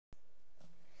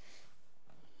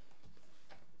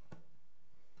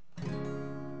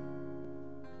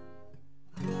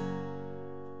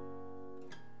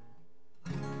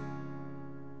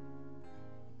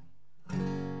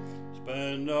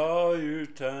spend all your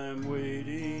time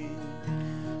waiting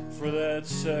for that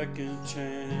second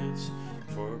chance,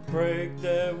 for a break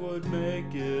that would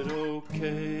make it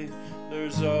okay.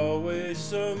 There's always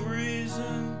some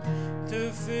reason to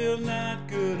feel not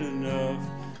good enough,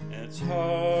 and it's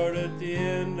hard at the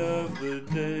end of the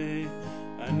day.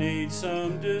 I need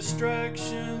some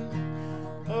distraction,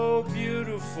 oh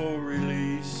beautiful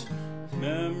release.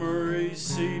 Memory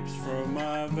seeps from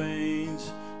my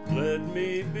veins, let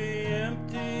me be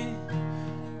empty,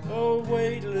 oh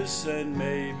weightless, and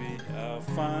maybe I'll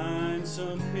find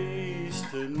some peace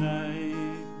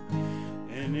tonight.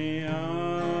 In the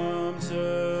arms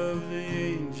of the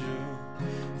angel,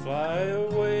 fly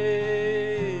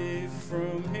away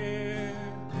from here,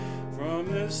 from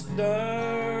this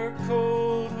dark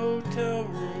cold hotel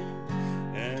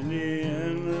room and the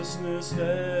endlessness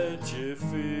that you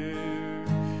fear.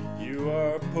 You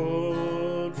are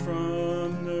pulled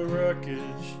from the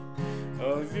wreckage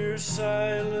of your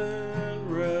silent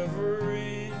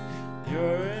reverie.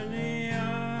 You're in the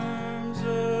arms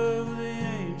of the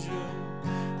angel.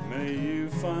 May you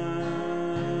find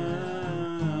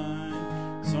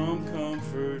some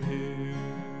comfort here.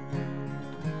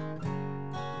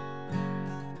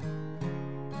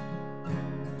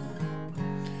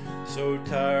 So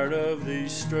tired of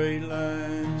these straight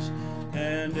lines,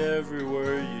 and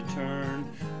everywhere you turn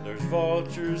there's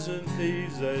vultures and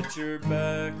thieves at your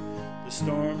back. The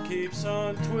storm keeps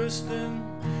on twisting,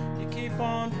 you keep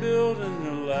on building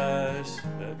the lies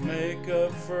that make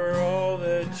up for all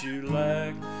that you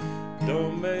lack.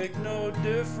 Don't make no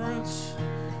difference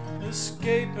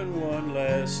escaping one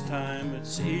last time.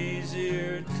 It's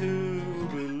easier to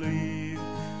believe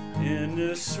in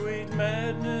this sweet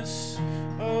madness,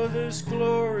 oh this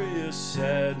glorious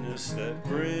sadness that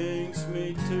brings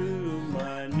me to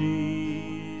my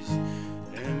knees.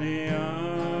 In the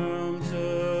arms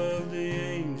of the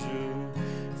angel,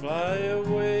 fly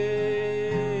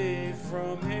away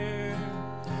from here,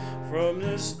 from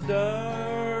this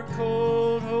dark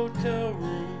cold hotel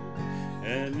room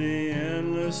and the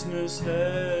endlessness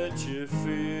that you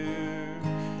fear.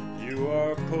 You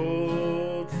are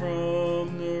pulled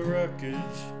from the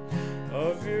wreckage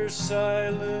of your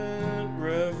silence